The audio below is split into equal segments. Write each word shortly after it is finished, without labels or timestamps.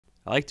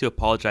I'd like to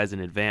apologize in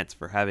advance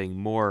for having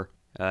more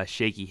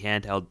shaky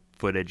handheld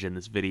footage in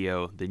this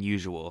video than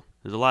usual.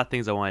 There's a lot of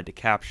things I wanted to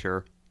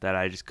capture that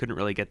I just couldn't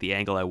really get the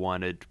angle I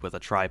wanted with a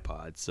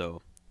tripod,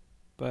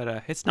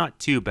 but it's not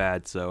too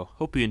bad, so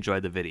hope you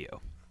enjoyed the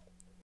video.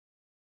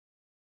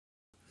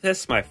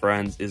 This, my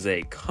friends, is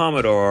a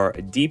Commodore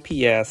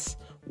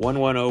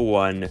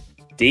DPS-1101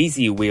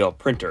 daisy wheel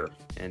printer,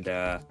 and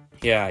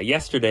yeah,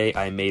 yesterday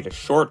I made a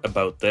short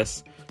about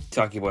this,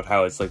 talking about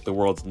how it's like the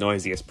world's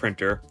noisiest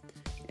printer,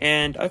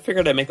 and I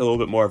figured I'd make a little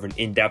bit more of an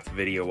in-depth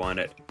video on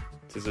it.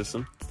 So there's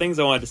some things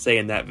I wanted to say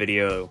in that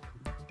video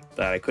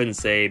that I couldn't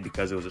say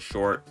because it was a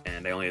short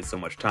and I only had so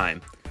much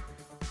time.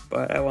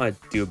 But I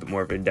wanted to do a bit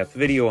more of an in-depth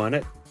video on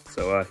it,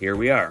 so here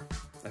we are.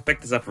 I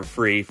picked this up for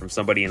free from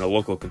somebody in a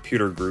local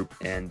computer group,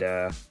 and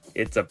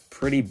it's a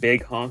pretty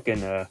big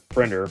honking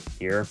printer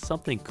here.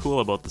 Something cool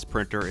about this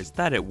printer is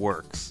that it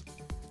works.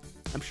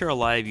 I'm sure a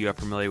lot of you are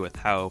familiar with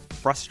how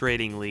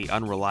frustratingly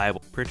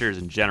unreliable printers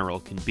in general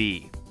can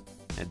be.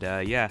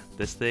 And yeah,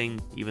 this thing,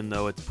 even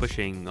though it's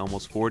pushing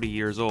almost 40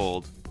 years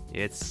old,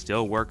 it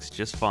still works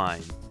just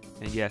fine.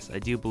 And yes, I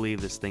do believe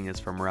this thing is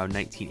from around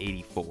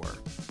 1984.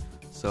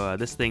 So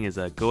this thing is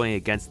going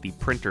against the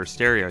printer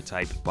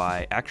stereotype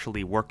by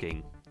actually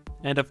working.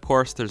 And of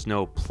course, there's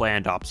no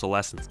planned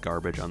obsolescence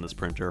garbage on this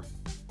printer.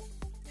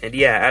 And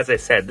yeah, as I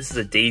said, this is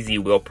a daisy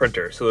wheel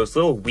printer. So there's a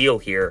little wheel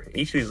here.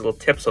 Each of these little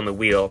tips on the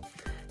wheel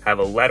have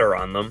a letter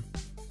on them.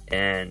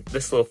 And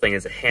this little thing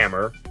is a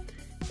hammer.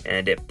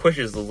 And it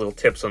pushes the little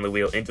tips on the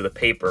wheel into the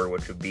paper,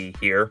 which would be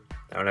here.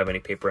 I don't have any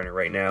paper in it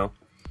right now.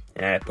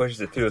 And it pushes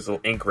it through this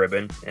little ink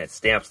ribbon, and it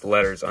stamps the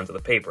letters onto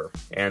the paper.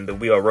 And the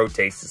wheel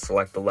rotates to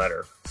select the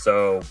letter.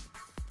 So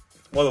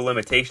one of the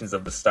limitations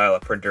of the style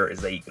of printer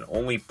is that you can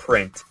only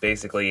print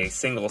basically a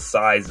single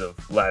size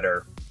of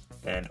letter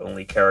and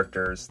only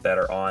characters that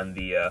are on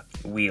the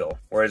wheel.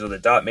 Whereas with a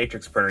dot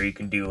matrix printer, you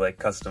can do like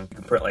custom, you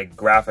can print like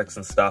graphics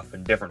and stuff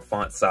in different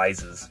font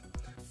sizes.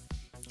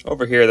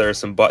 Over here, there are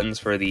some buttons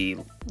for the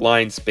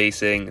line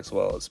spacing, as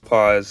well as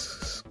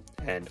pause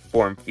and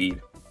form feed.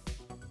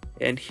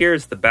 And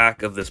here's the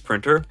back of this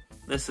printer.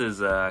 This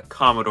is a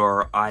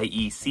Commodore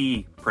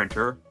IEC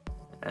printer.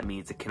 That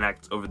means it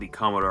connects over the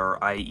Commodore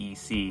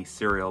IEC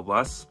serial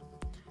bus.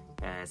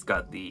 And it's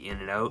got the in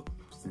and out,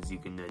 since you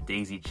can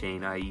daisy chain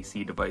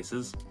IEC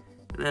devices.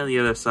 And then on the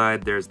other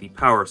side, there's the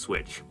power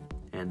switch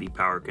and the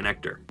power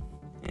connector.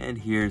 And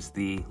here's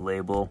the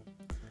label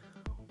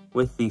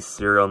with the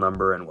serial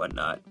number and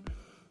whatnot.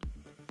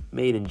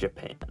 Made in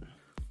Japan.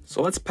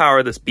 So let's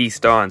power this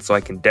beast on so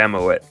I can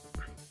demo it.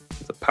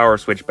 There's a power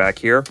switch back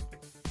here.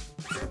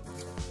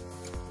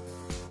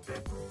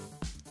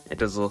 It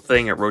does a little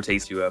thing, it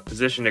rotates to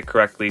position it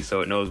correctly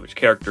so it knows which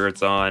character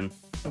it's on.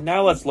 And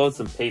now let's load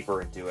some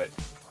paper into it.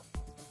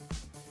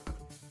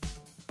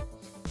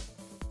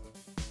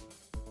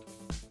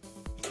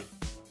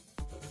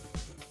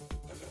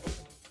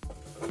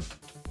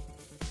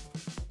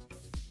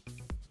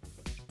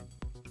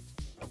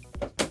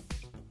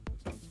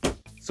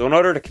 So in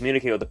order to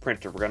communicate with the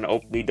printer, we're going to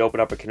need to open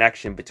up a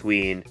connection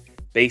between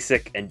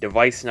basic and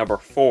device number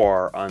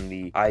 4 on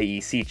the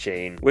IEC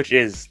chain, which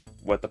is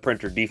what the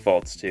printer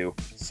defaults to.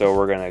 So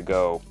we're going to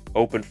go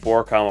open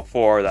 4,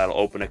 4, that'll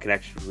open a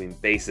connection between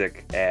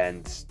basic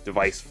and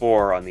device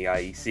 4 on the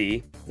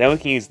IEC. Then we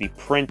can use the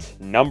print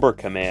number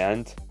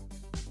command,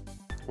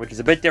 which is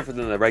a bit different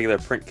than the regular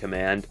print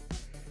command.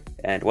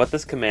 And what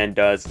this command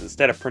does is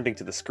instead of printing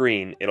to the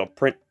screen,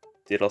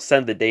 it'll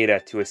send the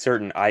data to a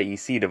certain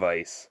IEC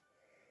device.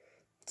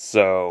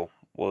 So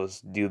we'll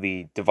just do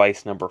the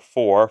device number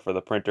 4 for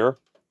the printer.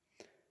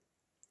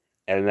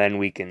 And then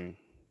we can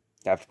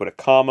have to put a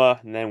comma,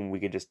 and then we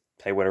can just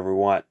type whatever we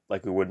want,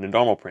 like we would in a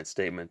normal print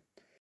statement.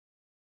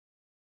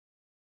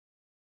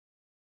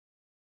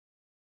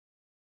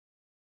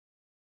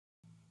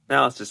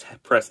 Now let's just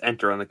press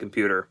enter on the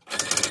computer.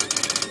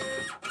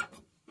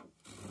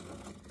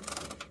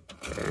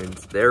 And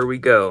there we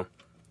go.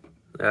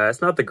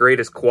 It's not the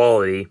greatest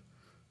quality.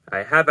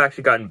 I have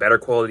actually gotten better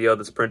quality out of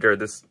this printer.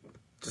 Just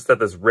that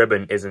this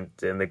ribbon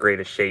isn't in the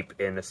greatest shape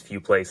in a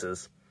few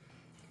places.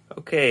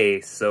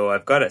 Okay, so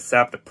I've got it set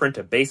up to print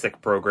a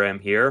basic program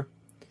here.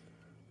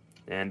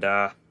 And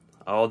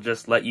I'll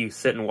just let you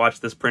sit and watch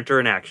this printer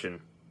in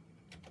action.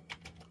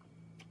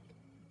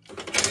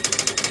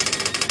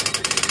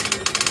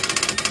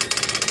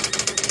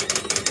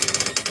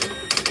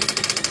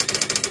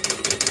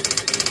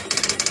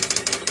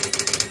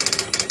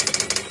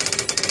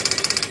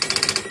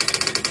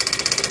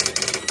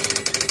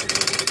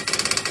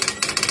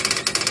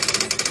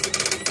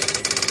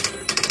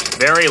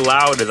 Very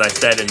loud, as I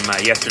said in my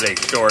yesterday's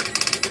short.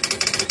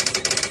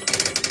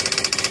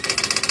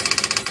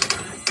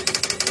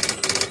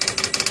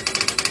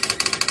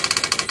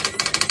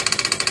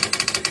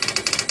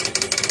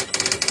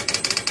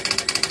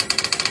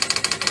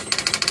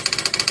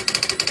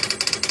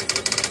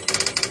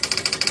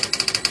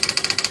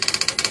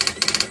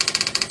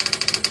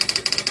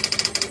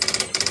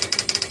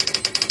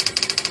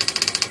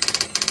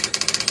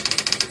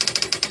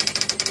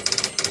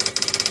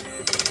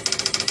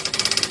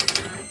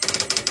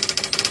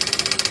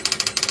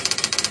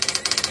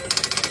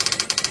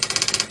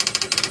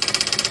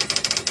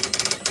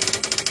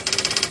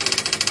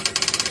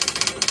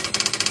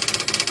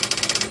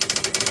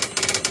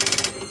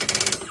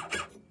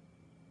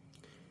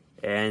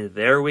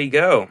 there we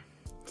go.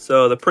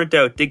 So the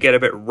printout did get a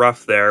bit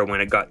rough there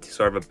when it got to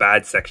sort of a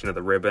bad section of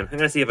the ribbon. I'm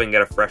going to see if I can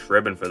get a fresh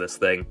ribbon for this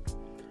thing.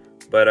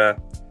 But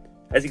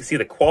as you can see,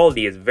 the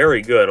quality is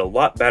very good, a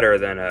lot better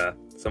than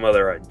some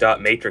other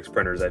dot matrix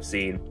printers I've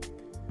seen.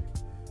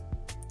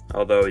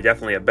 Although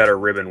definitely a better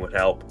ribbon would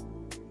help.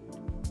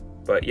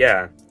 But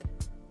yeah,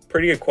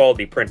 pretty good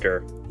quality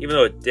printer. Even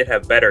though it did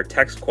have better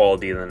text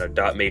quality than a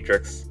dot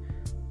matrix,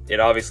 it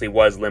obviously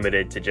was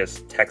limited to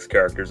just text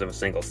characters of a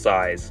single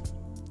size.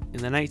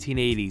 In the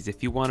 1980s,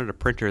 if you wanted a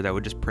printer that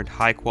would just print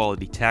high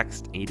quality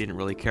text and you didn't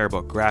really care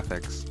about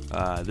graphics,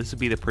 this would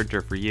be the printer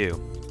for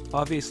you.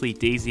 Obviously,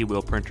 daisy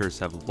wheel printers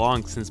have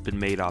long since been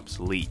made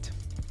obsolete,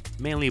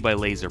 mainly by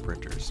laser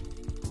printers.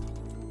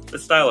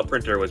 This style of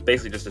printer was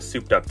basically just a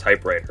souped up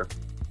typewriter.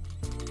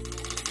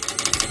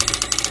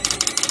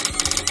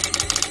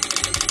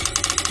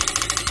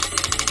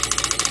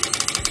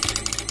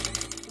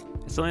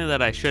 Something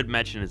that I should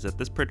mention is that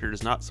this printer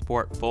does not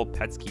support full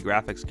Petsky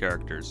graphics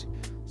characters.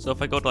 So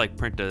if I go to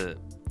print a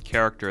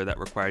character that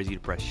requires you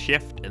to press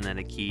shift and then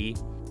a key,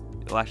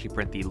 it'll actually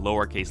print the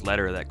lowercase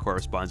letter that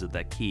corresponds with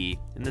that key,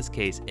 in this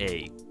case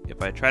A.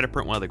 If I try to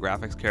print one of the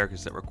graphics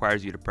characters that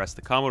requires you to press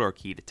the Commodore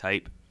key to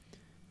type,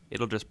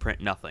 it'll just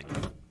print nothing.